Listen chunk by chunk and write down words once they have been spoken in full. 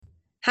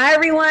Hi,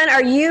 everyone.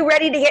 Are you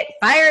ready to get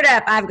fired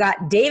up? I've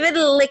got David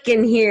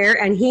Lykken here,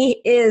 and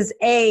he is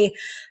a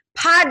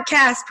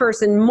podcast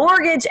person,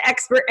 mortgage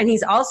expert, and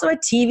he's also a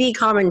TV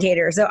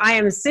commentator. So I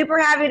am super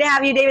happy to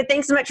have you, David.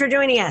 Thanks so much for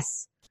joining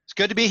us. It's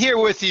good to be here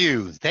with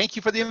you. Thank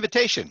you for the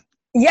invitation.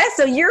 Yes,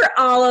 so you're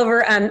all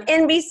over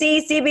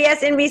NBC, CBS,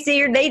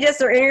 NBC. They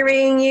just are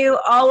interviewing you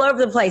all over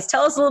the place.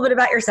 Tell us a little bit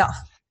about yourself.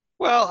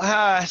 Well,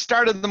 I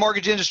started in the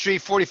mortgage industry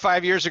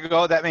 45 years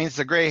ago. That means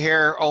the gray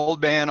hair,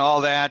 old man, all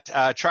that.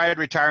 Tried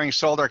retiring,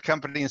 sold our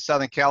company in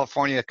Southern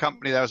California, a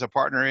company that I was a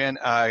partner in.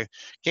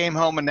 Came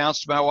home,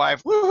 announced to my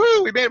wife,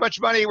 woohoo, we made a bunch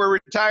of money, we're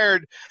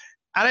retired.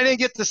 And I didn't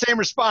get the same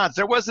response.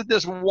 There wasn't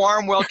this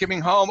warm, welcoming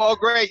home. Oh,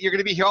 great, you're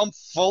going to be home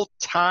full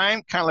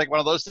time, kind of like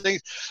one of those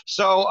things.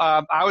 So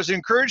I was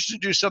encouraged to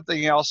do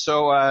something else.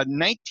 So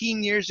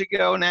 19 years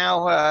ago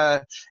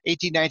now,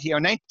 18, 19, or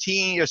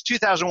 19, it was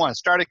 2001,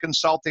 started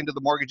consulting to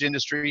the mortgage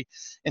industry,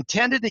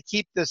 intended to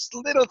keep this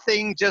little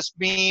thing, just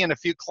me and a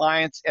few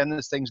clients, and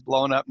this thing's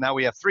blown up. Now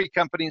we have 3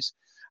 companies.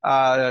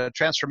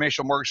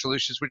 Transformational Mortgage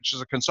Solutions, which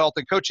is a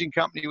consulting coaching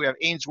company. We have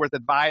Ainsworth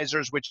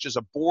Advisors, which is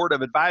a board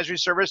of advisory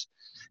service.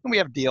 And we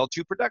have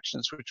DL2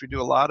 Productions, which we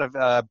do a lot of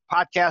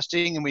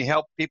podcasting, and we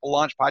help people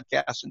launch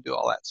podcasts and do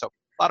all that. So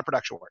a lot of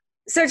production work.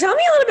 So tell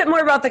me a little bit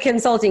more about the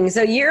consulting.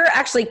 So you're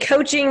actually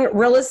coaching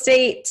real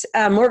estate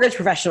mortgage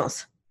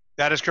professionals.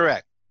 That is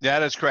correct.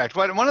 That is correct.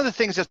 One of the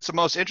things that's the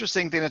most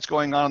interesting thing that's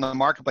going on in the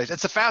marketplace,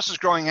 it's the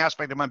fastest growing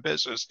aspect of my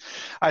business.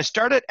 I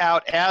started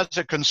out as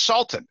a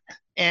consultant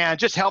and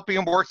just helping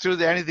them work through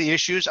any of the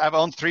issues. I've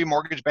owned 3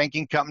 mortgage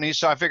banking companies,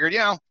 so I figured,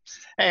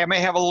 hey, I may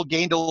have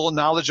gained a little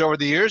knowledge over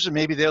the years, and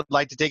maybe they'd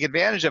like to take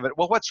advantage of it.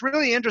 Well, what's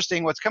really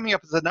interesting, what's coming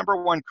up is the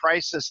 #1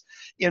 crisis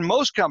in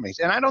most companies,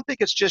 and I don't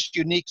think it's just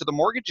unique to the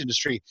mortgage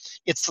industry.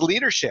 It's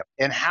leadership,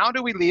 and how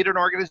do we lead an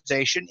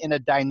organization in a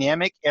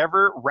dynamic,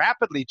 ever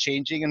rapidly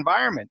changing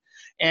environment?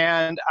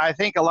 And I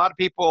think a lot of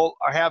people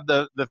have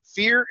the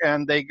fear,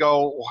 and they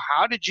go, well,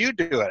 how did you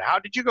do it? How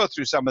did you go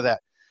through some of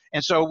that?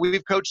 And so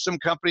we've coached some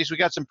companies. We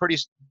got some pretty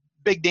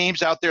big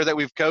names out there that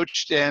we've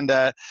coached and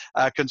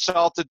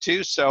consulted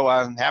to. So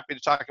I'm happy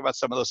to talk about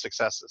some of those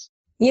successes.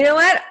 You know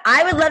what?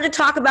 I would love to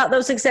talk about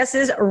those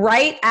successes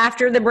right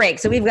after the break.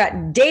 So we've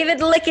got David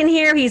Lykken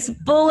here. He's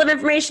full of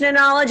information and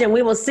knowledge, and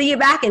we will see you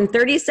back in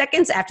 30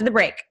 seconds after the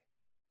break.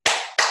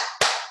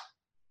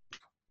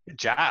 Good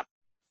job.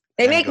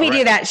 They make me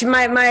do that.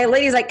 My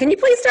lady's like, can you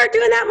please start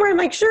doing that more? I'm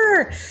like,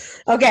 sure.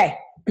 Okay.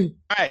 All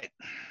right.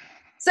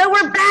 So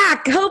we're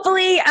back.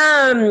 Hopefully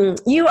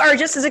you are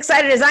just as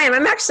excited as I am.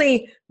 I'm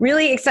actually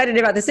really excited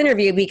about this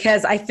interview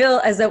because I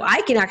feel as though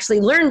I can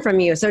actually learn from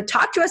you. So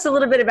talk to us a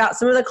little bit about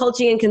some of the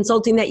coaching and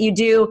consulting that you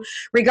do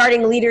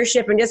regarding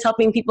leadership and just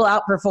helping people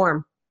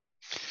outperform.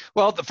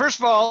 Well, first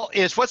of all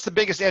is what's the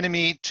biggest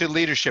enemy to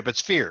leadership?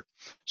 It's fear.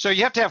 So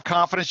you have to have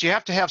confidence. You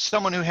have to have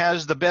someone who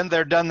has the been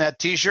there, done that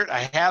t-shirt.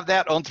 I have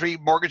that, own 3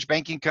 mortgage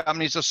banking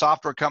companies, a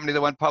software company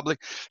that went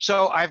public.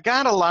 So I've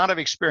got a lot of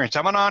experience.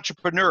 I'm an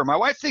entrepreneur. My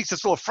wife thinks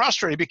it's a little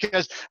frustrating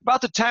because about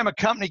the time a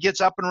company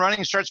gets up and running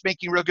and starts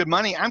making real good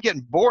money, I'm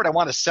getting bored. I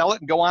want to sell it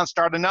and go on and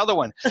start another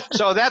one.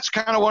 So that's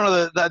kind of one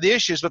of the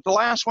issues. But the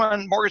last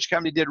one, mortgage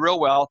company, did real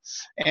well.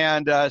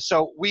 And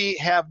so we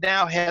have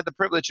now had the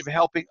privilege of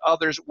helping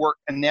others work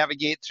and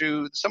navigate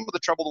through some of the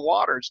troubled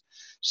waters.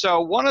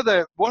 So one of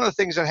the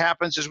things that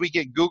happens is we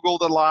get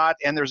Googled a lot,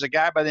 and there's a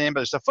guy by the name,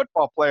 there's a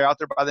football player out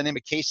there by the name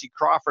of Casey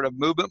Crawford of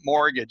Movement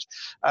Mortgage.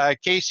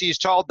 Casey's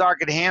tall, dark,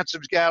 and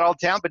handsome, got all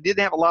talent, but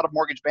didn't have a lot of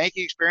mortgage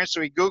banking experience,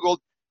 so he Googled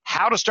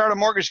how to start a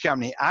mortgage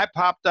company. I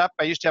popped up.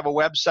 I used to have a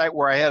website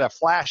where I had a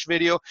flash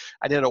video.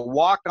 I did a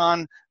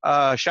walk-on,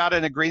 shot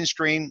in a green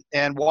screen,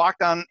 and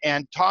walked on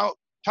and talk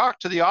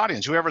to the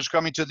audience, whoever's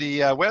coming to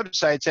the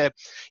website, said,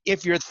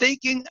 if you're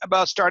thinking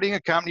about starting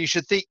a company, you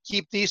should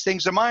keep these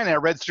things in mind. And I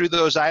read through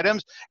those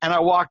items and I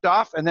walked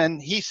off, and then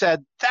he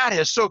said, that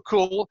is so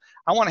cool.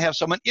 I want to have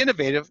someone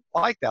innovative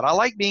like that. I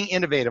like being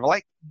innovative. I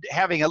like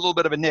having a little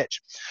bit of a niche.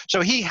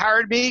 So he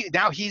hired me.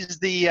 Now he's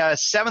the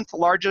 7th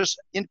largest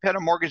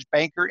independent mortgage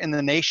banker in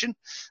the nation,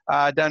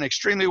 done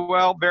extremely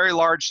well, very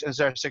large, as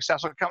a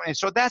successful company.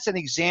 So that's an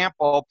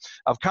example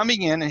of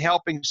coming in and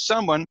helping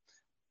someone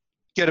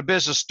get a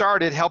business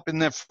started, helping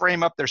them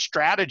frame up their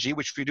strategy,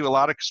 which we do a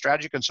lot of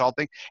strategy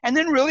consulting, and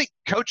then really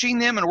coaching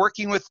them and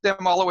working with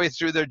them all the way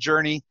through their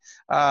journey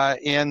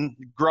in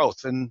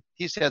growth. And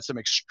he's had some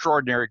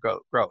extraordinary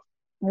growth.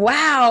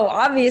 Wow,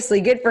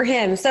 obviously good for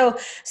him. So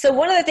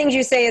one of the things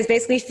you say is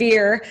basically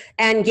fear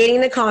and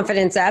getting the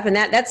confidence up. And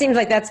that seems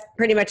like that's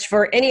pretty much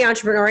for any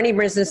entrepreneur, any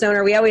business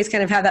owner. We always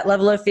kind of have that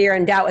level of fear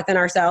and doubt within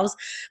ourselves.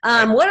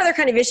 What other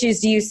kind of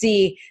issues do you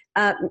see,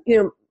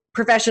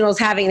 professionals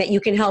having that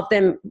you can help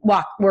them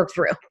work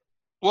through?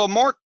 Well,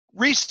 more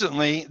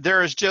recently,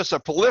 there is just a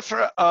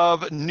plethora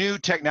of new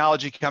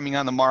technology coming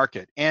on the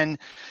market. And,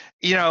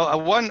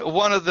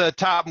 one of the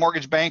top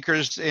mortgage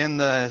bankers in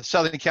the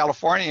Southern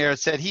California area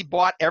said he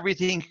bought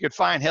everything he could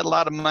find, had a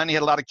lot of money,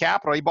 had a lot of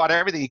capital. He bought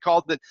everything. He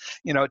called it,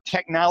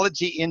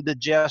 technology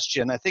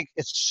indigestion. I think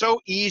it's so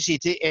easy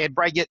to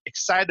get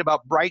excited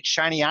about bright,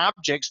 shiny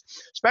objects,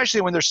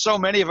 especially when there's so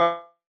many of them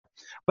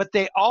but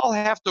they all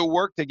have to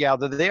work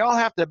together. They all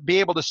have to be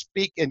able to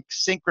speak and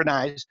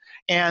synchronize.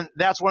 And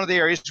that's one of the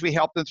areas we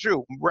help them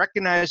through,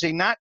 recognizing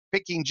not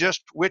picking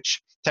just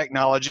which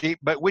technology,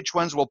 but which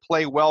ones will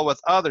play well with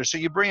others. So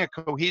you bring a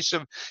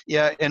cohesive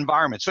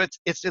environment. So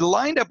it's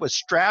lined up with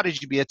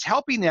strategy. It's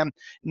helping them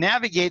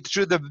navigate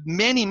through the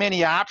many,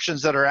 many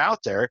options that are out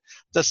there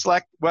to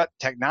select what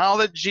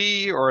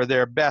technology or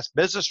their best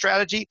business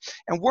strategy.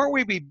 And where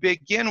we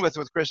begin with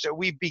Krista,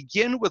 we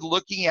begin with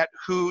looking at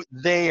who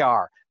they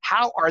are.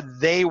 How are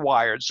they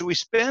wired? So we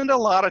spend a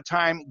lot of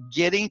time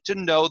getting to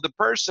know the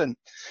person.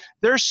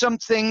 There's some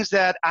things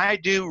that I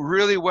do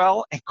really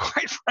well, and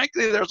quite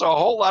frankly, there's a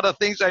whole lot of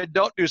things I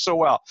don't do so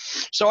well.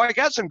 So I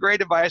got some great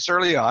advice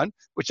early on,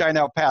 which I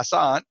now pass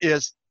on,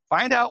 is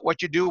find out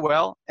what you do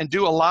well and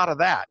do a lot of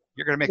that.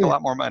 You're going to make a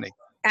lot more money.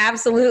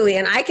 Absolutely.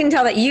 And I can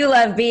tell that you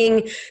love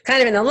being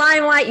kind of in the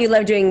limelight. You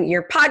love doing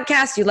your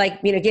podcast. You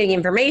like, getting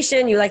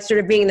information. You like sort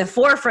of being in the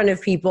forefront of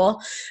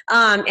people.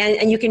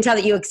 And you can tell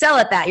that you excel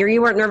at that.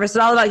 You weren't nervous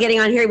at all about getting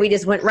on here. We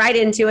just went right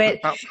into it.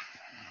 Oh.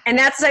 And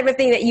that's the type of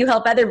thing that you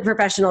help other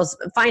professionals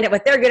find out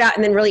what they're good at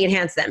and then really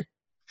enhance them.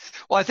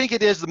 Well, I think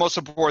it is the most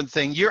important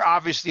thing. You're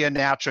obviously a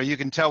natural. You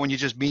can tell when you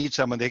just meet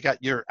someone. They got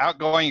your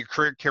outgoing,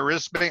 your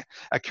charisma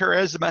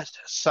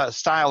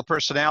style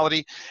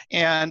personality.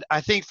 And I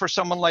think for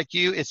someone like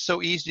you, it's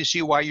so easy to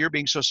see why you're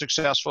being so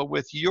successful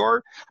with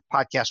your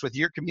podcast, with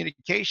your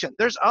communication.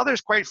 There's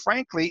others, quite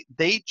frankly,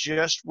 they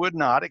just would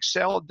not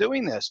excel at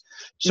doing this.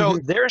 So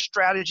their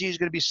strategy is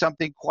going to be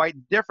something quite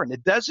different.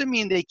 It doesn't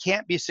mean they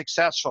can't be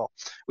successful.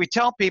 We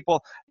tell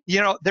people,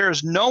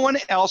 there's no one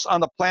else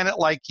on the planet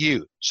like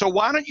you. So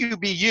why don't you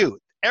be you?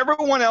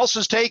 Everyone else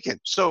is taken.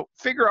 So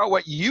figure out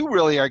what you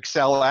really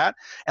excel at,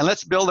 and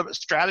let's build a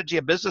strategy,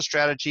 a business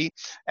strategy,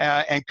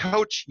 and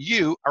coach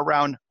you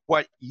around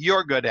what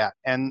you're good at.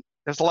 And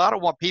there's a lot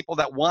of people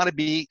that want to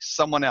be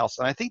someone else.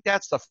 And I think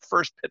that's the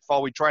first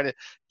pitfall we try to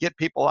get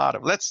people out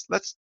of. Let's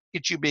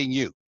get you being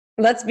you.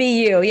 Let's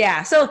be you.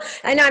 Yeah. So,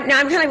 and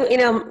I'm kind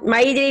of,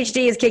 my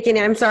ADHD is kicking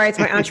in. I'm sorry. It's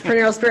my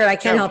entrepreneurial spirit. I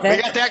can't help it.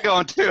 We got that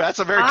going too. That's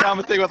a very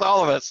common thing with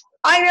all of us.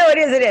 I know it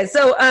is. It is.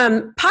 So,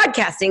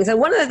 podcasting. So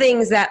one of the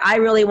things that I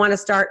really want to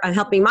start on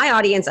helping my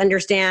audience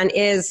understand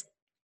is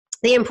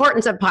the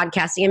importance of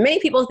podcasting. And many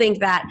people think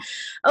that,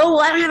 oh,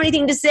 well, I don't have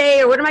anything to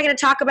say, or what am I going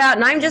to talk about?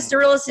 And I'm just a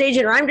real estate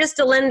agent, or I'm just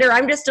a lender,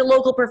 I'm just a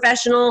local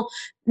professional.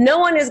 No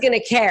one is going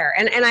to care.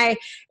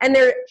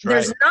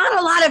 There's not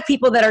a lot of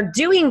people that are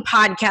doing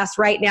podcasts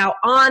right now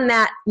on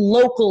that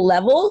local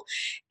level.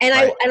 And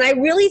I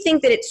really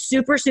think that it's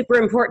super, super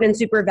important and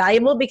super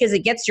valuable because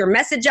it gets your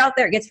message out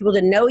there. It gets people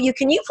to know you.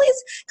 Can you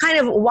please kind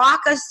of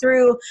walk us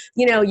through,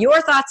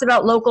 your thoughts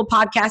about local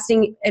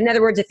podcasting? In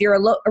other words, if you're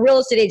a real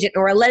estate agent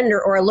or a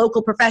lender or a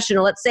local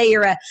professional, let's say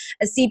you're a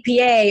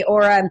CPA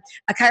or a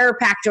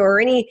chiropractor or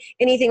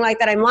anything like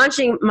that. I'm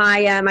launching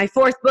my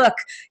fourth book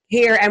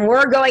here, and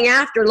we're going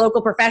after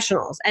local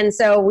professionals. And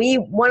so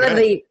one of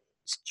the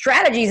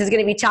strategies is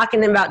going to be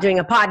talking to them about doing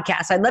a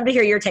podcast. I'd love to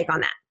hear your take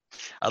on that.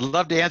 I'd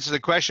love to answer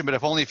the question, but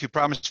if you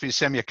promise me to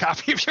send me a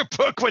copy of your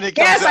book when it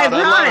comes out. Yes, I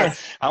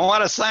promise. I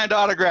want a signed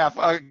autograph,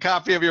 a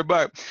copy of your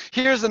book.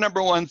 Here's the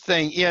number one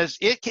thing is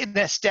it can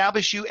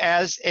establish you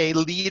as a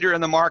leader in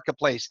the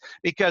marketplace,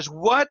 because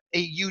what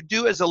you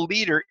do as a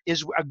leader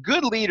is a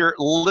good leader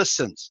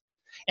listens.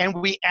 And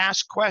we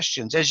ask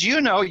questions. As you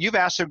know, you've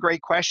asked some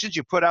great questions.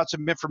 You put out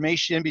some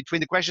information in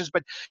between the questions,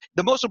 but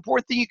the most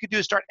important thing you can do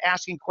is start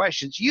asking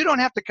questions. You don't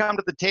have to come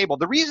to the table.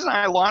 The reason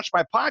I launched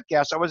my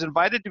podcast, I was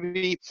invited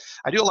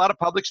I do a lot of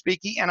public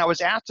speaking, and I was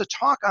asked to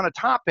talk on a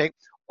topic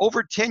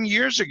over 10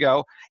 years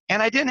ago,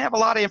 and I didn't have a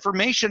lot of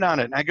information on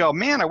it. And I go,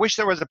 man, I wish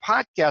there was a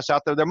podcast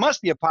out there. There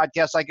must be a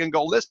podcast I can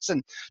go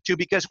listen to,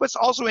 because what's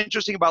also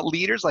interesting about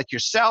leaders like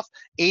yourself,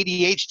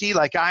 ADHD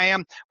like I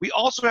am, we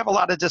also have a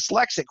lot of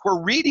dyslexic,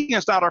 where reading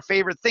is not our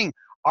favorite thing.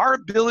 Our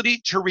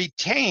ability to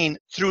retain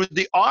through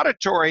the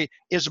auditory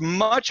is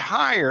much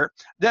higher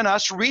than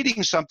us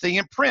reading something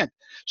in print.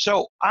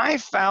 So I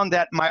found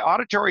that my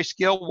auditory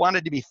skill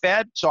wanted to be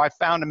fed, so I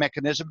found a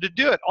mechanism to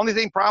do it. Only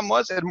problem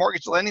was, at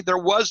mortgage lending, there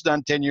was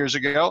none 10 years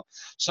ago.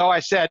 So I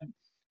said,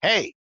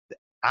 hey,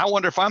 I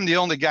wonder if I'm the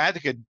only guy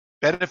that could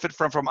benefit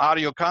from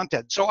audio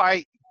content. So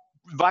I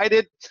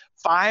invited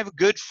 5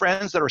 good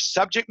friends that are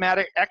subject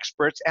matter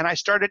experts, and I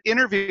started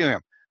interviewing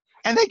them.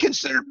 And they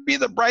considered me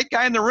the bright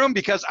guy in the room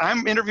because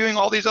I'm interviewing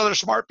all these other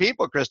smart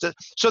people, Krista.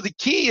 So the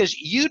key is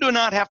you do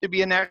not have to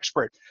be an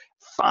expert.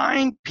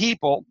 Find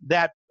people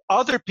that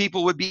other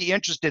people would be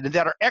interested in,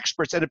 that are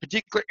experts in a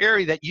particular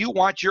area that you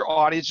want your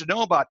audience to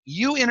know about.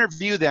 You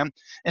interview them.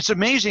 It's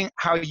amazing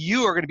how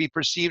you are going to be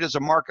perceived as a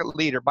market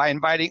leader by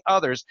inviting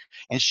others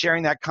and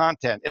sharing that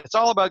content. It's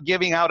all about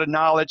giving out a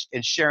knowledge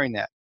and sharing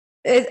that.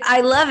 I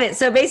love it.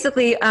 So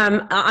basically,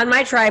 on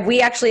my tribe,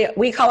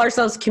 we call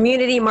ourselves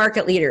community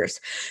market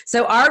leaders.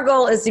 So our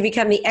goal is to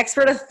become the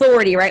expert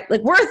authority, right? Like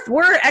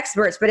we're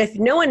experts, but if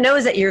no one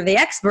knows that you're the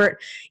expert,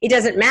 it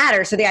doesn't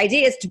matter. So the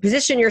idea is to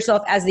position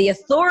yourself as the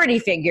authority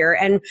figure.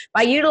 And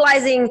by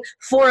utilizing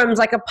forums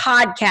like a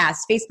podcast,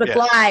 Facebook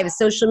Live,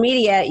 social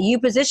media, you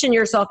position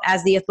yourself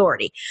as the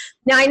authority.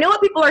 Now, I know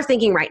what people are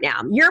thinking right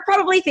now. You're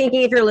probably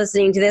thinking, if you're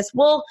listening to this,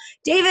 well,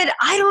 David,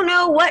 I don't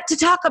know what to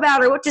talk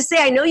about or what to say.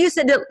 I know you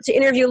said to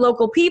interview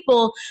local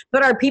people,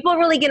 but are people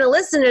really going to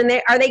listen, and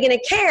are they going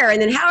to care?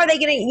 And then how are they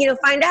going to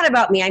find out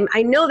about me?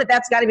 I know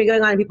that's got to be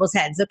going on in people's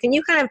heads. So can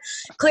you kind of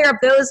clear up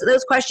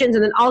those questions,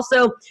 and then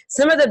also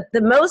some of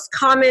the most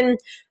common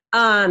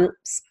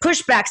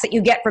pushbacks that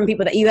you get from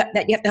people that you have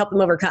to help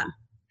them overcome?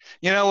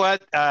 You know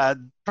what?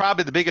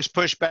 Probably the biggest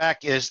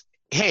pushback is,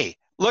 hey,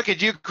 look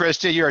at you,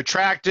 Krista. You're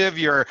attractive,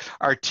 you're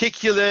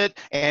articulate,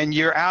 and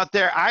you're out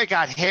there. I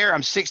got hair.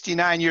 I'm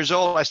 69 years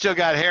old. I still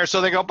got hair. So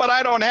they go, but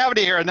I don't have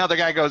any hair. Another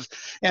guy goes,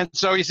 and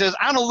so he says,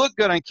 I don't look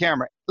good on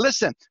camera.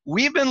 Listen,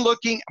 we've been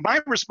looking, my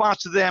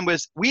response to them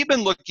was, we've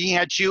been looking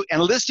at you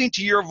and listening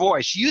to your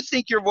voice. You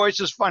think your voice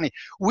is funny.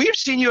 We've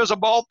seen you as a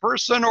bald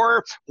person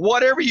or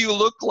whatever you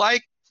look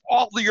like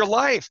all of your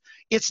life.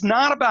 It's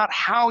not about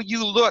how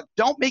you look.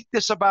 Don't make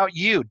this about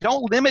you.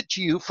 Don't limit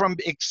you from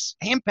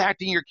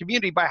impacting your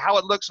community by how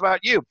it looks about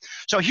you.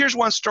 So here's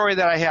one story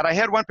that I had. I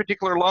had one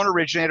particular loan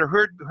originator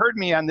heard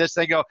me on this.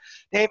 They go,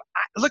 Dave,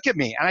 look at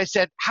me. And I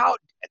said, how?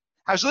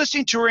 I was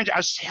listening to her and I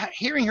was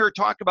hearing her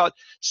talk about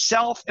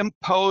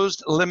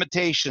self-imposed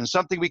limitations,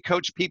 something we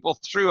coach people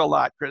through a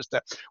lot, Krista.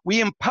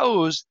 We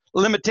impose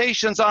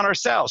limitations on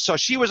ourselves. So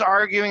she was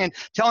arguing and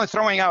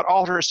throwing out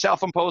all her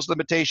self-imposed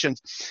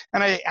limitations.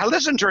 And I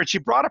listened to her and she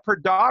brought up her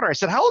daughter. I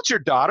said, how old's your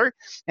daughter?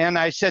 And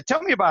I said,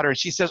 tell me about her. And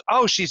she says,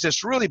 oh, she's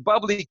this really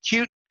bubbly,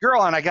 cute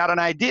girl, and I got an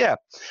idea.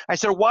 I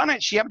said, why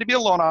not? She happened to be a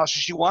loan officer.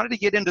 She wanted to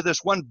get into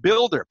this one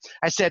builder.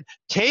 I said,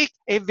 take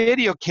a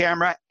video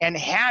camera and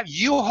have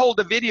you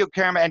hold a video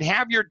camera and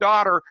have your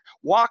daughter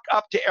walk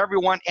up to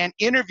everyone and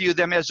interview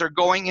them as they're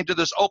going into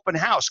this open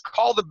house.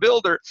 Call the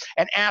builder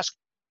and ask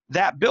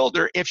that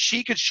builder if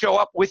she could show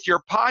up with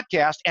your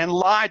podcast and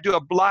do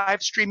a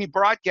live streaming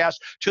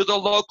broadcast to the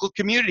local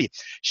community.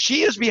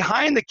 She is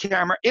behind the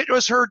camera. It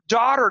was her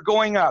daughter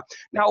going up.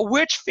 Now,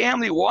 which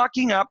family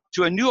walking up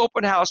to a new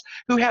open house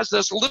who has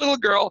this little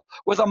girl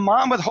with a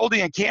mom with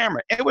holding a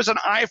camera? It was an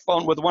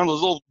iPhone with one of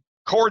those little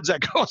cords that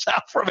goes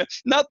out from it,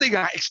 nothing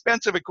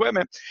expensive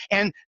equipment.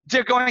 And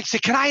they're going, say,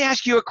 can I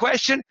ask you a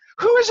question?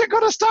 Who is it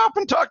going to stop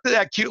and talk to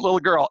that cute little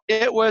girl?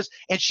 It was,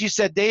 and she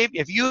said, Dave,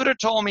 if you would have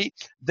told me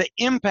the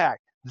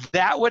impact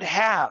that would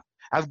have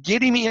of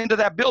getting me into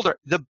that builder,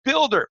 the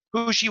builder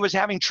who she was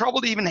having trouble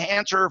to even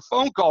answer her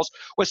phone calls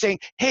was saying,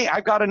 hey,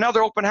 I've got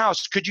another open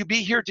house. Could you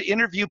be here to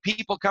interview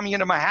people coming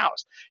into my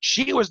house?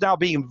 She was now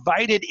being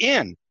invited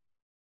in.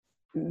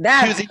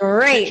 That's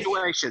great.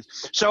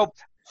 Situations. So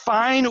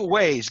find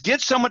ways.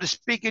 Get someone to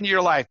speak into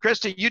your life.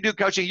 Krista, you do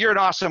coaching. You're an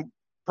awesome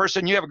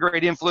person. You have a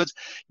great influence.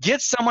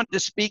 Get someone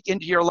to speak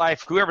into your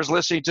life, whoever's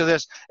listening to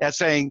this, and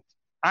saying,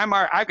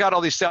 I've got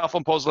all these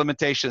self-imposed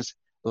limitations.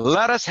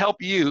 Let us help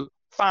you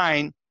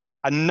find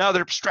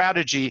another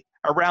strategy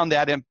around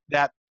that, and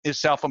that is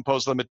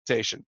self-imposed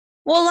limitation.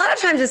 Well, a lot of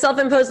times the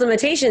self-imposed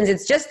limitations,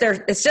 it's just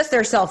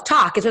their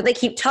self-talk. It's what they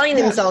keep telling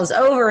themselves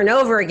over and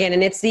over again.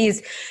 And it's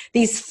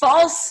these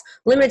false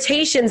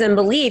limitations and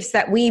beliefs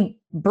that we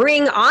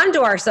bring onto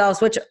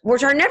ourselves,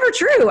 which are never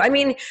true. I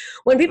mean,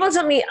 when people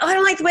tell me, oh, I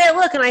don't like the way I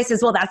look, and I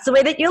says, well, that's the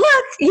way that you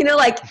look,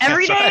 like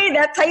every day,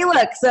 that's how you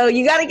look. So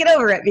you got to get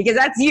over it because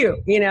that's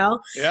you,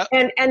 Yeah.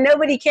 and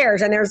nobody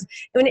cares. And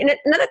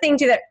another thing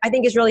too that I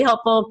think is really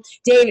helpful,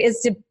 Dave,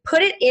 is to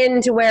put it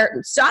into where,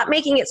 stop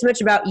making it so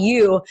much about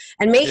you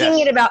and making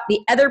it about the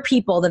other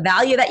people, the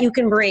value that you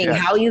can bring,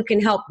 how you can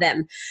help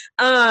them.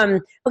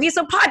 Okay.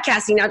 So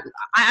podcasting, now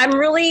I'm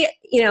really,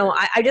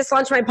 I just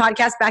launched my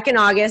podcast back in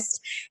August,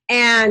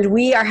 and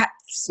we are,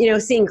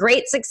 seeing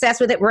great success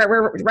with it.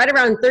 We're right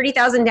around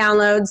 30,000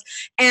 downloads,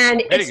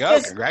 and there you go.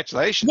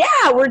 Congratulations.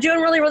 Yeah, we're doing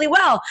really, really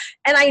well.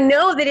 And I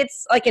know that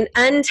it's like an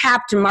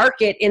untapped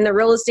market in the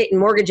real estate and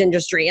mortgage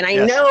industry. And I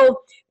know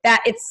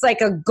that it's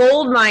like a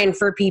gold mine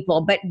for people,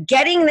 but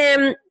getting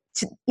them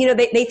to,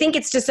 they think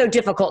it's just so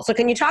difficult. So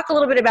can you talk a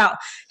little bit about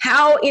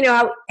how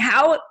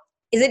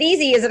is it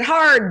easy? Is it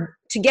hard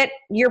to get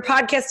your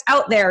podcast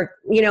out there,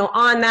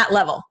 on that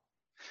level?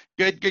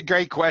 Good,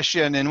 great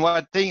question. And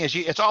one thing is,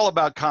 it's all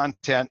about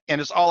content,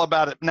 and it's all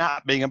about it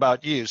not being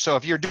about you. So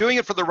if you're doing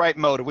it for the right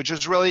motive, which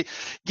is really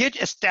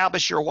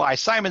establish your why.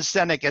 Simon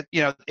Sinek,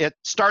 it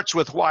starts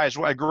with why is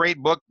a great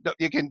book.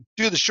 You can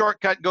do the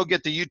shortcut, go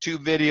get the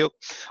YouTube video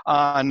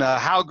on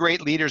how great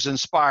leaders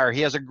inspire.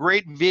 He has a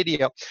great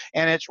video,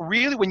 and it's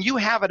really when you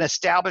have an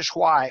established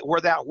why,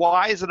 where that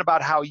why isn't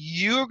about how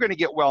you're going to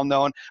get well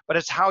known, but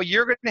it's how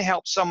you're going to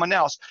help someone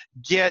else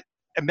get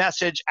a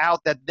message out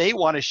that they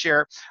want to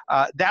share.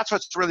 That's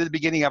what's really the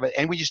beginning of it.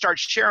 And when you start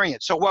sharing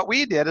it. So what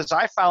we did is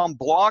I found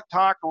Blog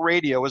Talk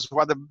Radio was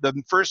one of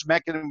the first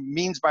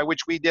means by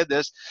which we did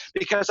this,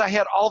 because I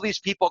had all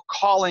these people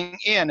calling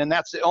in, and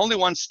that's the only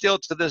one still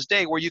to this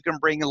day where you can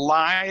bring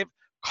live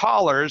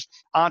callers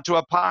onto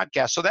a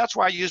podcast. So that's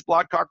why I use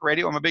Blog Talk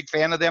Radio. I'm a big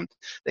fan of them.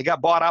 They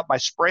got bought out by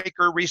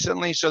Spreaker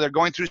recently, so they're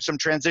going through some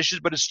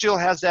transitions, but it still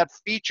has that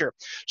feature.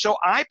 So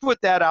I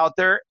put that out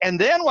there, and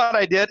then what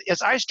I did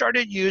is I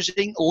started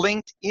using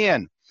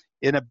LinkedIn.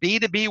 in a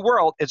B2B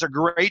world, it's a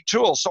great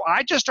tool. So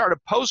I just started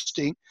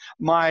posting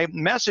my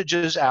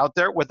messages out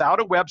there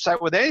without a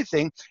website, with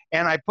anything,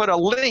 and I put a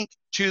link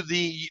to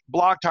the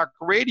Blog Talk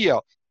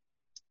Radio.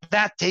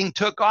 That thing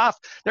took off.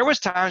 There was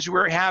times we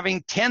were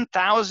having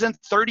 10,000,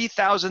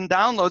 30,000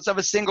 downloads of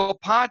a single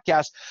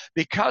podcast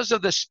because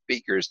of the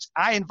speakers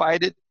I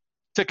invited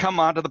to come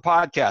onto the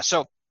podcast.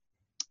 So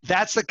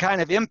that's the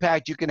kind of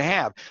impact you can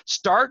have.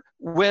 Start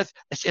with,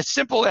 it's as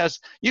simple as,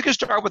 you can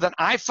start with an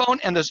iPhone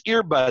and those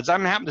earbuds.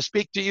 I'm having to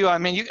speak to you. I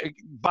mean, you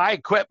buy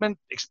equipment,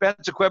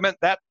 expense equipment.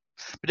 That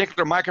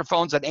particular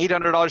microphone's an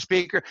 $800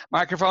 speaker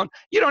microphone.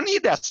 You don't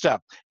need that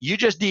stuff. You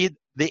just need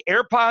the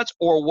AirPods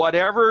or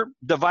whatever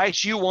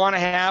device you want to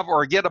have,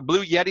 or get a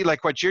Blue Yeti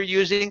like what you're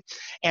using,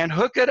 and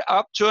hook it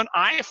up to an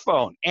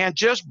iPhone and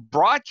just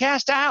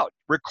broadcast out,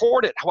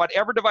 record it,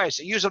 whatever device.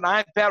 Use an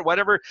iPad,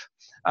 whatever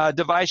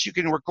device you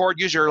can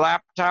record, use your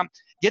laptop,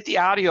 get the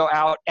audio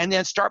out, and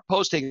then start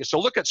posting it. So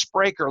look at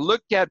Spreaker,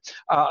 look at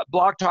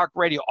Blog Talk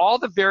Radio, all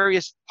the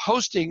various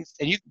hostings,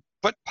 and you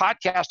put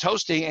podcast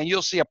hosting and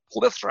you'll see a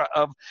plethora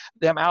of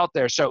them out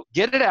there. So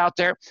get it out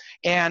there.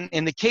 And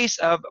in the case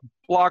of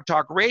Blog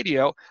Talk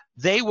Radio,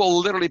 they will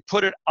literally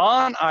put it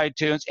on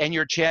iTunes and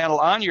your channel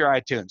on your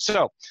iTunes.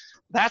 So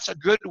that's a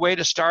good way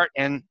to start.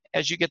 And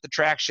as you get the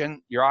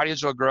traction, your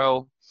audience will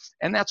grow.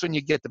 And that's when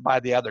you get to buy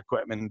the other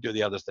equipment and do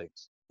the other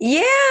things.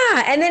 Yeah.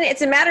 And then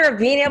it's a matter of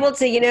being able to,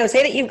 say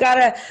that you've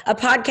got a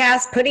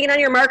podcast, putting it on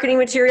your marketing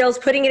materials,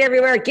 putting it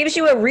everywhere. It gives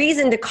you a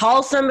reason to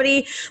call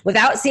somebody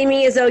without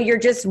seeming as though you're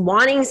just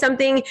wanting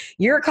something.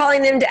 You're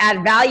calling them to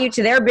add value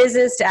to their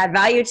business, to add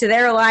value to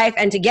their life,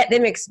 and to get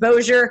them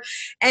exposure.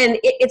 And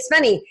it's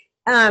funny.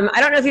 I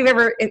don't know if you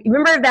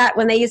remember that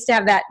when they used to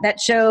have that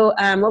show,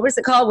 what was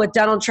it called, with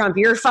Donald Trump,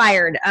 You're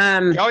Fired.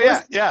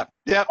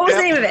 Yeah. What was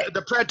the name of it? The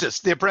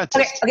Apprentice.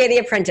 Okay, The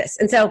Apprentice.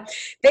 And so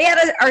they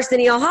had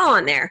Arsenio Hall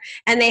on there,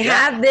 and they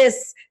had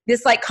this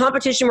like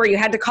competition where you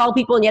had to call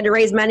people and you had to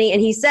raise money.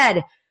 And he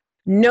said,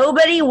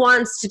 nobody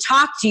wants to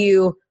talk to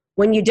you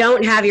when you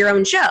don't have your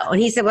own show.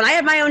 And he said, when I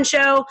had my own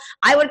show,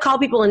 I would call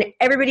people and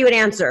everybody would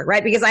answer,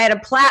 right? Because I had a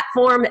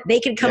platform that they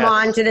could come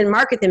on to then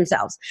market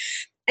themselves.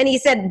 And he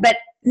said, but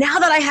now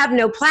that I have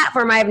no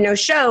platform, I have no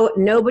show,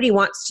 nobody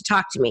wants to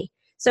talk to me.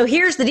 So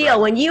here's the deal.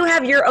 Right. When you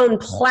have your own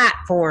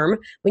platform,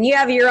 when you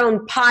have your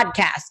own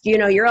podcast,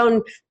 your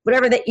own,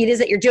 whatever that it is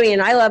that you're doing.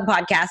 And I love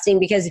podcasting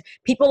because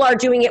people are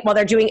doing it while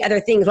they're doing other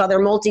things, while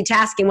they're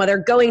multitasking, while they're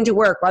going to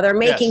work, while they're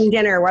making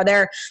dinner, while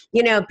they're,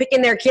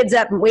 picking their kids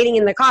up and waiting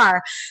in the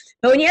car.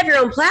 But when you have your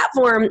own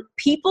platform,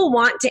 people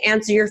want to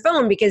answer your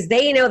phone because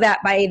they know that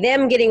by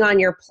them getting on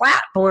your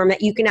platform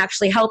that you can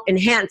actually help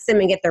enhance them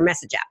and get their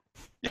message out.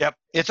 Yep.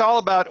 It's all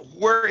about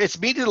it's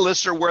meeting the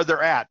listener where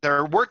they're at.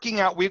 They're working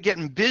out. We're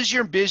getting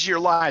busier and busier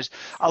lives.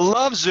 I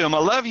love Zoom. I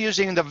love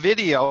using the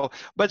video,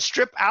 but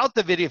strip out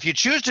the video. If you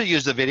choose to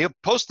use the video,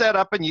 post that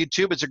up on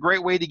YouTube. It's a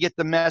great way to get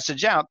the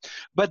message out.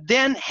 But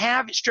then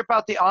strip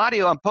out the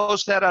audio and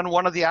post that on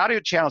one of the audio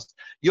channels.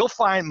 You'll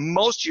find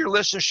most of your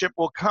listenership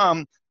will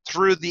come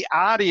through the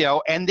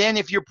audio. And then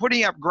if you're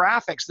putting up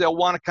graphics, they'll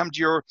want to come to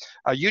your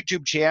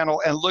YouTube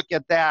channel and look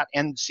at that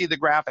and see the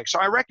graphics. So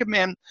I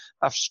recommend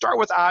start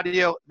with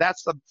audio.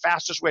 That's the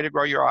fastest way to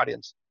grow your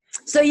audience.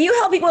 So you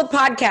help people with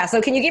podcasts.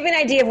 So can you give me an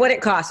idea of what it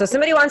costs? So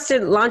somebody wants to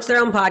launch their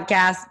own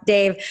podcast,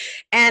 Dave,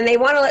 and they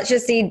want to, let's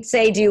just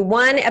say do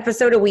one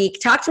episode a week.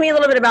 Talk to me a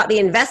little bit about the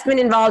investment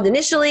involved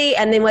initially,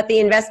 and then what the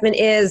investment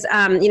is,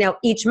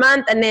 each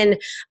month, and then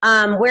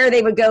where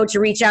they would go to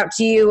reach out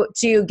to you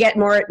to get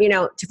more,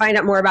 to find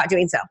out more about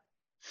doing so.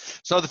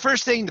 So the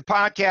first thing, the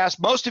podcast,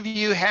 most of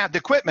you have the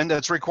equipment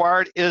that's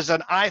required is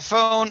an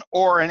iPhone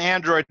or an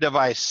Android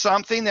device,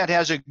 something that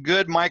has a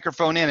good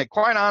microphone in it.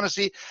 Quite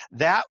honestly,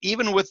 that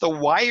even with the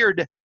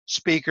wired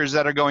speakers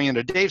that are going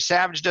into, Dave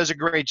Savage does a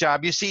great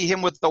job. You see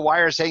him with the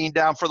wires hanging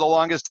down for the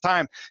longest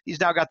time. He's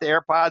now got the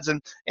AirPods.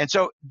 And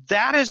so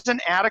that is an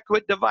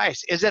adequate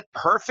device. Is it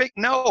perfect?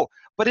 No.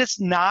 But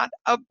it's not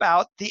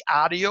about the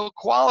audio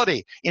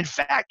quality. In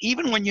fact,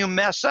 even when you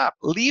mess up,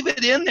 leave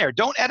it in there.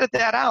 Don't edit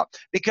that out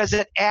because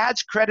it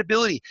adds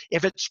credibility.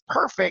 If it's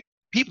perfect,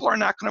 people are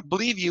not going to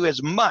believe you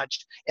as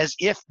much as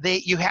if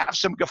you have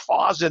some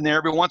guffaws in there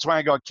every once in a while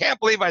and go, can't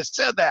believe I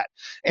said that.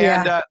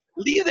 And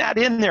leave that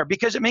in there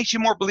because it makes you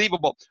more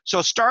believable.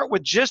 So start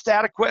with just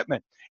that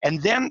equipment. And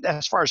then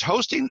as far as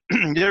hosting,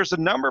 there's a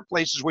number of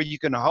places where you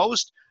can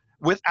host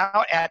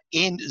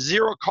in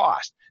zero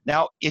cost.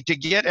 Now, to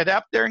get it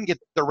up there and get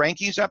the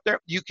rankings up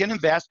there, you can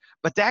invest,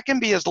 but that can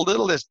be as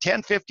little as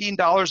 $10,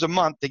 $15 a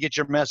month to get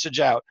your message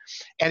out.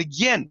 And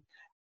again,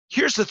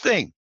 here's the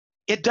thing.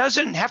 It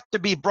doesn't have to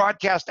be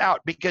broadcast out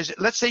because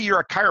let's say you're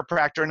a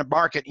chiropractor in a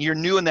market and you're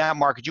new in that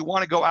market. You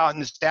want to go out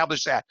and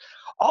establish that.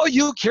 All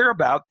you care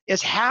about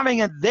is having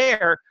it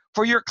there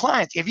for your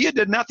clients. If you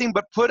did nothing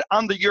but put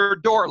under your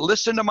door,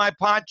 listen to my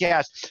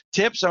podcast,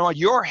 tips on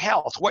your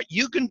health, what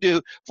you can do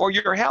for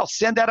your health,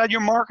 send that on your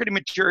marketing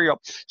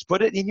material,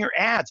 put it in your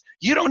ads.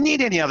 You don't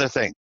need any other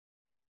thing.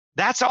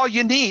 That's all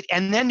you need.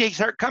 And then they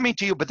start coming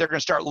to you, but they're going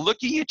to start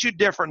looking at you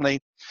differently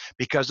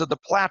because of the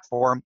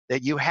platform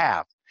that you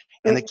have.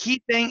 And the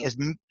key thing is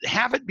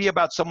have it be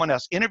about someone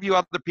else. Interview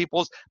other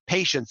people's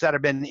patients that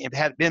have been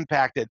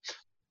impacted.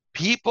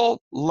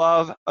 People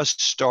love a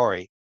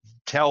story.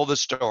 Tell the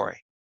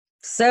story.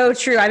 So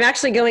true. I'm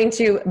actually going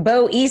to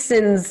Bo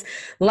Eason's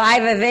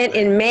live event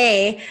in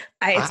May.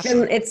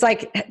 It's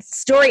like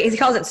story. He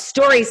calls it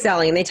story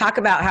selling. They talk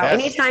about how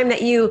anytime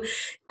that you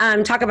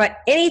talk about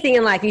anything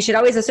in life, you should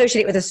always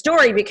associate it with a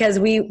story, because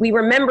we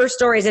remember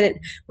stories. And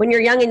when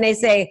you're young and they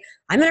say,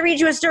 I'm going to read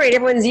you a story, and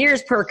everyone's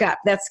ears perk up.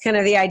 That's kind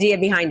of the idea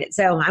behind it.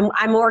 So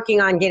I'm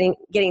working on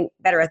getting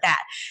better at that.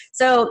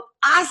 So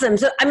awesome.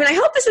 So, I mean, I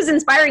hope this was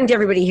inspiring to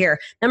everybody here.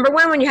 Number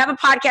one, when you have a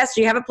podcast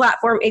or you have a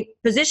platform, it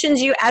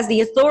positions you as the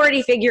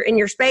authority figure in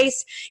your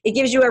space. It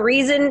gives you a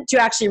reason to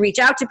actually reach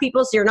out to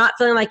people, so you're not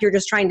feeling like you're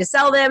just trying to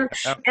sell them.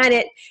 Yep.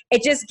 And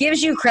it just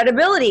gives you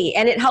credibility,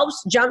 and it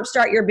helps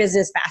jumpstart your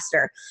business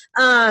faster.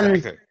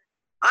 Exactly.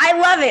 I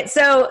love it.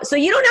 So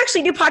you don't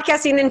actually do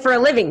podcasting then for a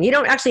living. You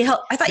don't actually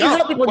help. I thought you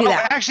help people do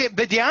that. Actually,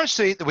 but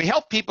honestly, we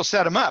help people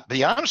set them up.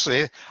 But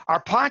honestly,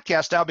 our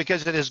podcast now,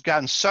 because it has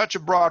gotten such a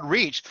broad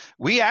reach,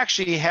 we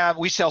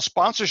sell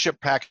sponsorship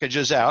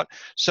packages out.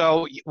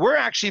 So we're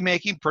actually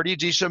making pretty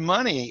decent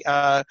money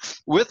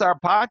with our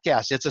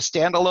podcast. It's a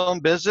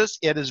standalone business.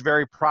 It is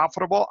very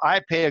profitable. I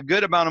pay a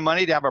good amount of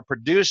money to have a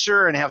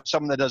producer and have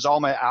someone that does all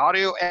my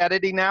audio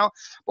editing now.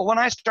 But when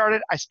I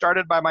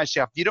started by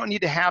myself. You don't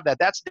need to have that.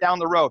 That's down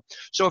the road.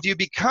 So if you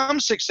become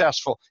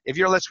successful,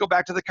 let's go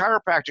back to the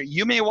chiropractor,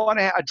 you may want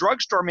to a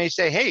drugstore may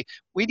say, hey,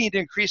 we need to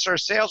increase our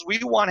sales. We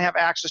want to have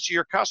access to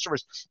your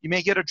customers. You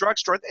may get a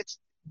drugstore. It's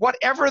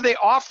whatever they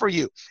offer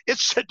you.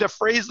 It's to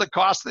defray the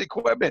cost of the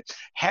equipment.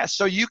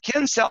 So you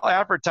can sell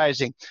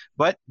advertising,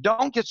 but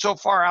don't get so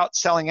far out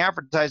selling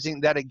advertising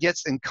that it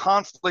gets in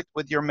conflict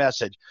with your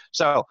message.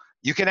 So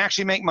you can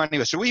actually make money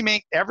with. So we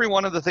make every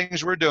one of the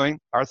things we're doing,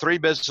 our 3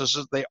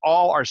 businesses, they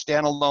all are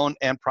standalone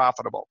and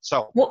profitable.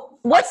 So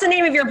what's the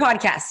name of your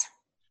podcast?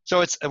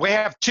 So we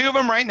have 2 of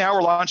them right now.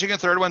 We're launching a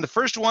 3rd one. The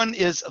first one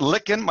is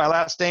Lykken, my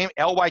last name,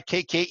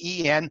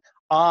 Lykken,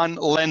 on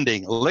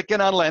lending. Lykken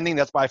on lending.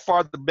 That's by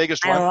far the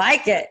biggest one. I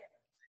like it.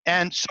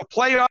 And so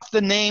play off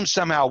the name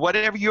somehow.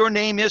 Whatever your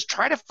name is,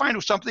 try to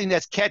find something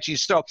that's catchy.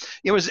 So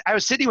I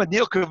was sitting with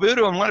Neil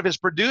Cavuto and one of his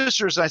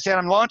producers, and I said,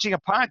 I'm launching a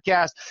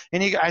podcast.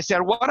 And I said,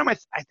 what am I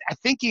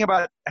thinking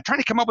about? I'm trying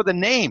to come up with a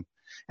name.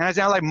 And I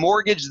said, I like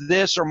mortgage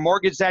this or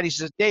mortgage that. He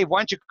says, Dave,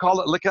 why don't you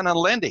call it Lykken on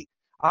Lending?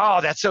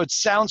 Oh, it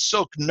sounds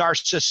so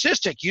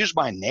narcissistic. Use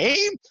my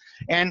name?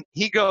 And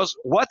he goes,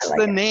 what's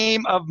the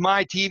name of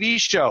my TV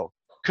show?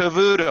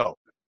 Cavuto.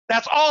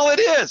 That's all it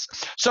is.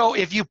 So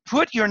if you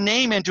put your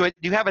name into it,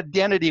 you have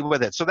identity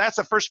with it. So that's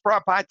the first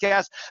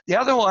podcast. The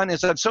other one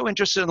is I'm so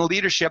interested in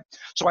leadership.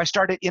 So I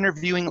started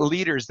interviewing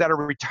leaders that are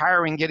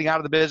retiring, getting out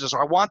of the business. So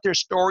I want their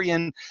story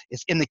in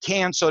the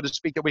can, so to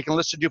speak, that we can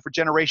listen to for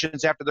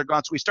generations after they're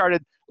gone. So we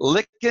started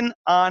Lykken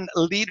on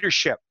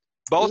Leadership.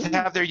 Both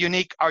have their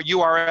unique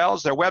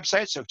URLs, their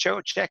websites. So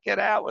check it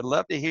out. Would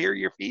love to hear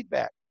your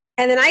feedback.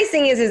 And the nice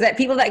thing is that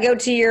people that go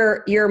to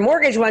your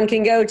mortgage one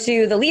can go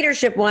to the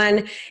leadership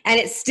one, and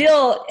it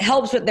still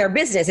helps with their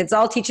business. It's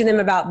all teaching them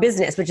about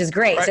business, which is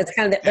great. Right. So it's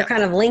they're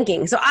kind of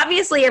linking. So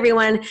obviously,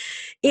 everyone,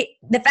 the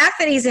fact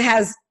that he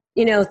has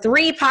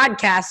 3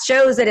 podcasts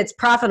shows that it's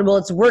profitable.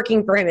 It's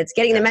working for him. It's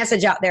getting the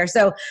message out there.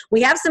 So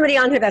we have somebody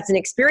on here that's an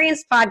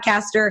experienced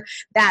podcaster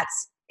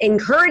that's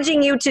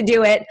encouraging you to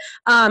do it.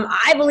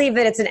 I believe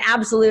that it's an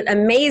absolute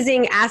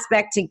amazing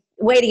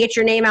way to get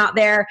your name out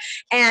there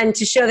and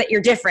to show that you're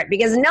different,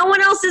 because no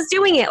one else is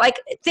doing it. Like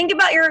think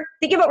about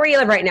where you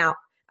live right now.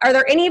 Are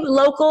there any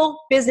local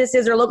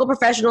businesses or local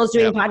professionals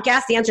doing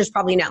podcasts? The answer is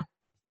probably no.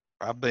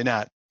 Probably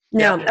not.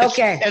 No. Yeah,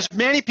 okay. As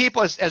many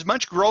people, as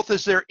much growth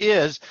as there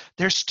is,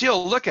 there's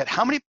still, look at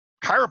how many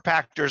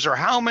chiropractors or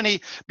how many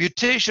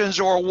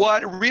beauticians or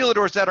what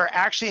realtors that are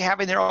actually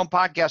having their own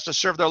podcast to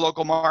serve their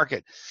local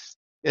market.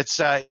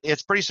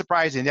 It's pretty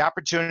surprising. The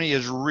opportunity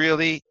is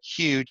really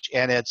huge,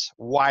 and it's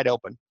wide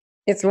open.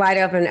 It's wide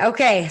open.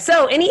 Okay.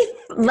 So any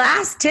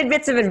last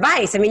tidbits of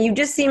advice? I mean, you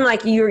just seem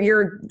like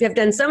you have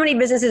done so many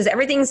businesses,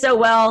 everything's so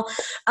well.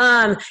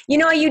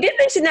 You did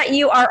mention that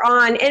you are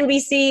on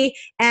NBC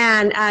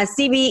and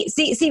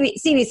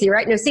CBC,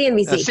 right? No,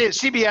 CNBC.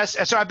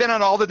 CBS. So I've been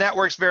on all the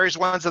networks, various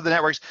ones of the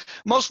networks,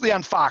 mostly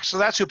on Fox. So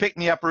that's who picked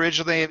me up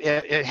originally.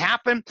 It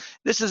happened.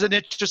 This is an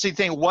interesting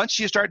thing. Once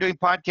you start doing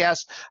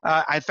podcasts,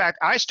 in fact,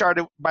 I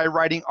started by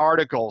writing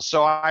articles.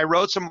 So I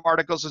wrote some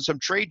articles in some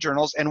trade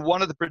journals, and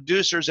one of the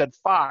producers at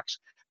Fox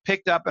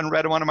picked up and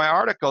read one of my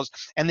articles,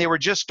 and they were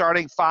just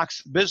starting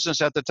Fox Business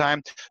at the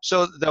time.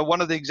 So one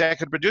of the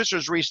executive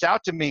producers reached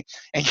out to me,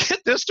 and get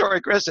this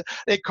story, Chris,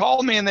 they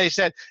called me and they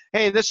said,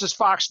 hey, this is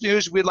Fox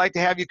News. We'd like to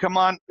have you come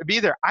on, be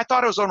there. I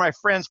thought it was one of my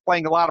friends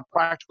playing a lot of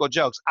practical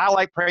jokes. I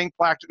like playing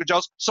practical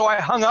jokes, so I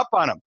hung up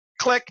on him.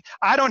 Click.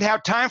 I don't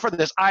have time for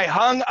this. I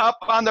hung up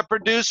on the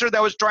producer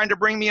that was trying to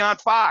bring me on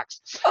Fox.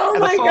 Oh,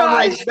 and my the phone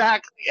gosh. rings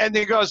back, and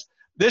he goes,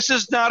 this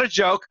is not a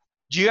joke.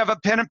 Do you have a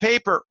pen and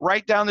paper?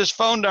 Write down this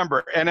phone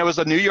number. And it was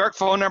a New York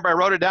phone number. I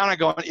wrote it down. I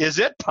go, is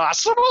it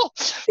possible?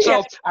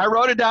 So I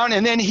wrote it down,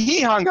 and then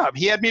he hung up.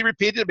 He had me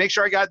repeat it to make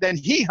sure I got it. Then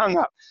he hung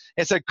up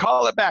and said,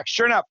 call it back.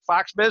 Sure enough,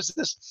 Fox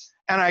Business.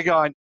 And I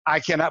go, I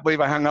cannot believe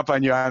I hung up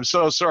on you. I'm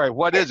so sorry.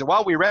 What is it?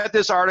 Well, we read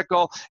this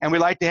article, and we'd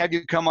like to have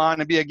you come on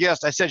and be a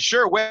guest. I said,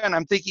 sure, when?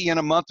 I'm thinking in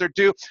a month or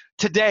two.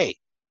 Today.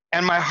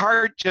 And my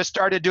heart just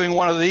started doing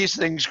one of these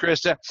things,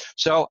 Krista.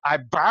 So I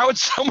borrowed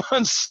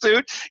someone's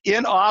suit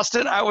in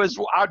Austin. I was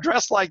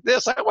dressed like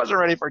this. I wasn't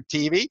ready for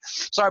TV.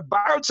 So I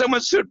borrowed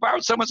someone's suit,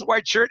 borrowed someone's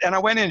white shirt, and I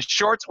went in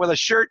shorts with a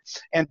shirt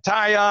and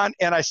tie on,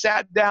 and I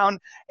sat down,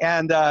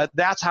 and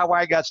that's how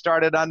I got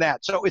started on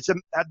that. So it's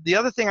the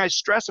other thing I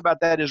stress about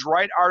that is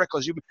write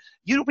articles.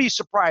 You'll be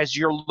surprised.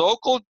 Your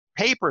local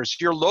papers,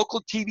 your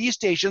local TV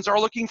stations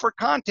are looking for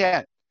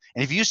content.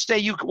 And if you say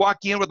you walk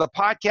in with a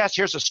podcast,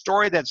 here's a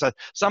story that's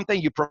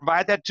something, you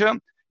provide that to them,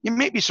 you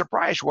may be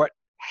surprised what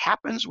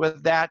happens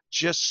with that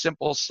just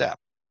simple step.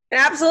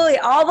 Absolutely.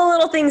 All the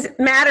little things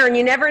matter, and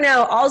you never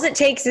know. All it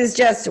takes is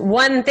just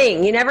one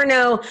thing. You never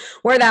know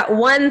where that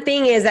one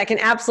thing is that can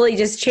absolutely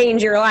just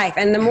change your life.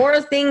 And the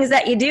more things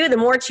that you do, the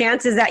more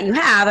chances that you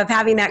have of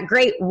having that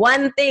great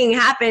one thing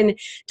happen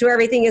to where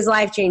everything is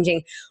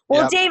life-changing.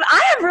 Well, yep. Dave,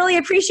 I have really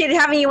appreciated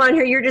having you on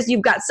here.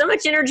 You've got so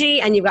much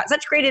energy, and you've got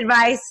such great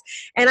advice.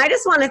 And I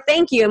just want to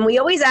thank you. And we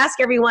always ask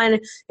everyone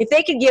if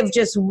they could give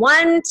just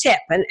one tip.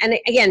 And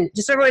again,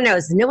 just so everyone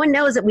knows, no one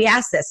knows that we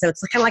ask this. So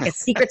it's kind of like a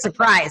secret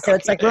surprise. So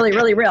it's like really,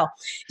 really real.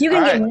 If you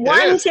can give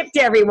one tip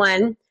to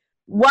everyone,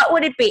 what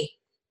would it be?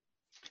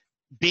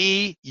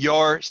 Be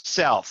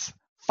yourself.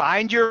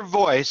 Find your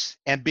voice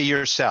and be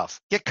yourself.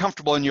 Get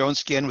comfortable in your own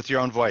skin with your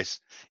own voice.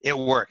 It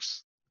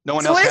works. No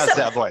one else has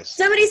that voice.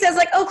 Somebody says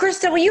like, oh,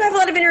 Krista, well, you have a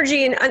lot of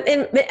energy. And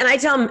I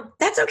tell them,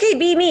 that's okay,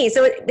 be me.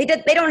 So they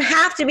don't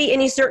have to be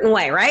any certain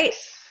way, right?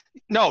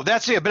 No,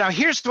 that's it. But now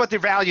here's what their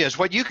value is.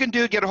 What you can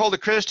do, get a hold of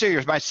Krista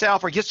or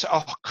myself, or get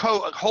a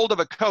hold of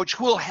a coach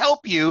who will help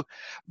you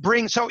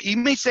bring. So you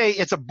may say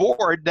it's a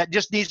board that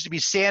just needs to be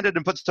sanded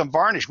and put some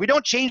varnish. We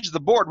don't change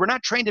the board. We're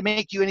not trained to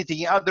make you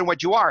anything other than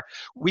what you are.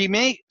 We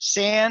may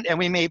sand and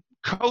we may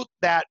coat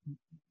that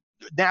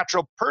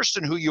natural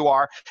person who you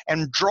are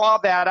and draw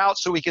that out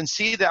so we can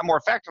see that more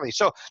effectively.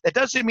 So that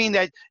doesn't mean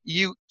that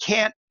you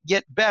can't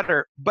get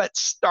better, but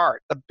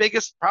start. The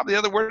biggest, probably the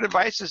other word of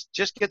advice is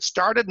just get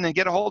started and then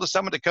get a hold of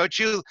someone to coach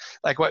you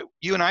like what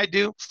you and I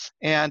do,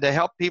 and to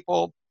help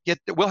people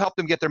we'll help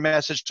them get their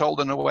message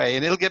told in a way,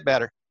 and it'll get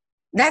better.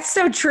 That's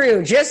so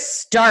true.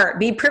 Just start.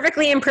 Be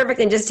perfectly imperfect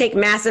and just take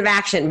massive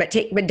action, but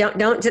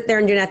don't sit there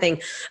and do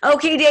nothing.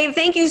 Okay, Dave,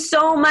 thank you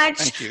so much.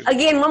 Thank you.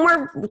 Again,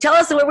 tell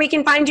us where we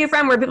can find you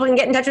from, where people can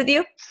get in touch with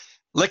you.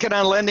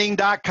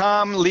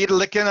 LickenOnLending.com,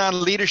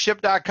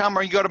 LickenOnLeadership.com,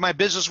 or you go to my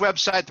business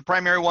website, the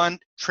primary one,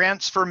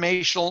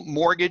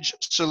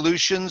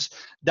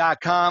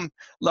 TransformationalMortgageSolutions.com.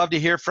 Love to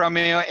hear from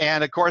you.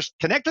 And of course,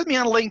 connect with me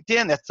on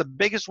LinkedIn. That's the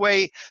biggest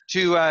way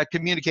to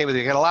communicate with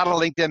you. I get a lot of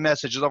LinkedIn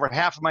messages. Over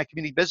half of my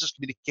business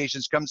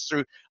communications comes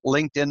through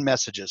LinkedIn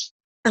messages.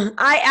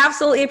 I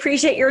absolutely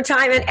appreciate your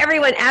time. And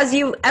everyone, as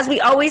we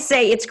always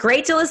say, it's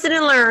great to listen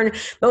and learn,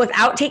 but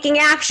without taking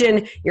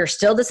action, you're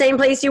still the same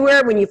place you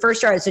were when you first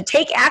started. So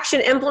take action,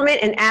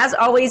 implement, and as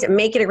always,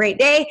 make it a great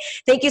day.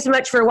 Thank you so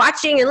much for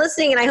watching and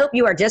listening, and I hope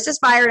you are just as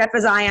fired up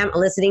as I am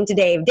listening to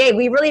Dave. Dave,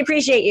 we really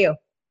appreciate you.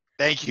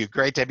 Thank you.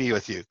 Great to be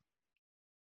with you.